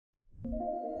What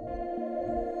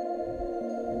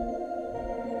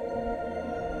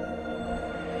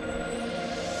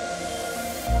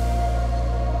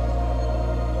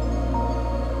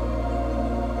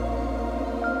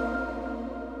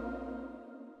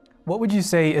would you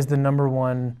say is the number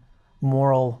one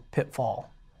moral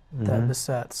pitfall that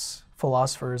besets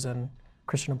philosophers and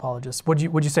Christian apologists? Would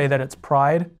you say that it's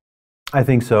pride? I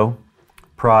think so.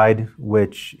 Pride,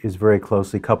 which is very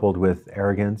closely coupled with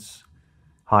arrogance,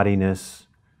 haughtiness,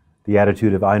 the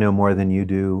attitude of I know more than you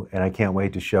do, and I can't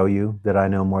wait to show you that I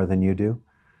know more than you do.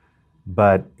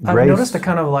 But I've noticed a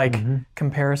kind of like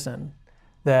comparison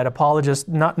that apologists,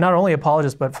 not only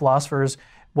apologists, but philosophers,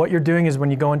 what you're doing is when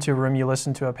you go into a room, you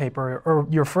listen to a paper, or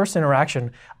your first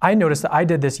interaction. I noticed that I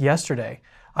did this yesterday.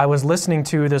 I was listening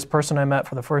to this person I met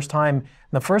for the first time, and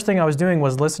the first thing I was doing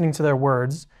was listening to their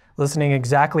words, listening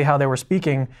exactly how they were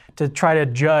speaking to try to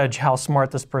judge how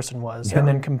smart this person was, and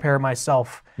then compare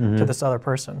myself to this other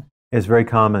person. It's very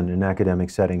common in academic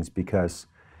settings because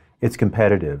it's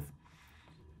competitive.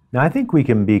 Now, I think we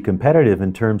can be competitive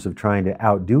in terms of trying to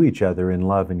outdo each other in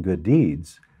love and good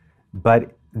deeds,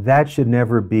 but that should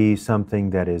never be something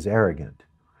that is arrogant.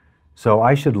 So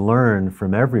I should learn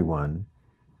from everyone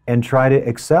and try to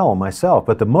excel myself.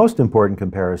 But the most important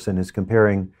comparison is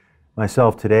comparing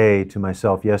myself today to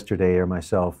myself yesterday or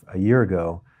myself a year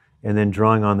ago, and then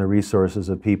drawing on the resources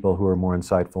of people who are more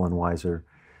insightful and wiser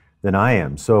than I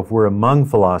am. So if we're among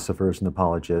philosophers and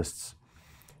apologists,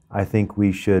 I think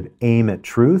we should aim at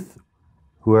truth.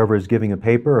 Whoever is giving a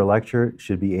paper or lecture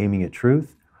should be aiming at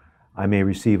truth. I may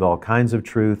receive all kinds of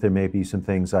truth. There may be some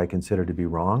things I consider to be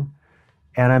wrong,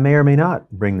 and I may or may not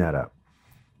bring that up.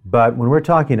 But when we're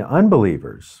talking to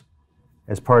unbelievers,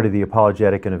 as part of the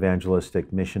apologetic and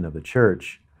evangelistic mission of the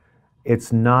church,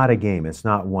 it's not a game. It's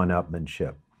not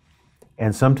one-upmanship.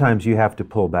 And sometimes you have to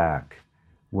pull back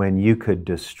when you could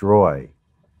destroy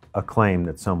a claim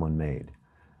that someone made.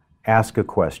 Ask a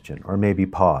question, or maybe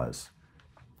pause,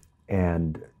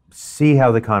 and see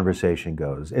how the conversation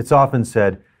goes. It's often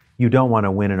said, you don't want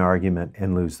to win an argument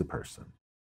and lose the person.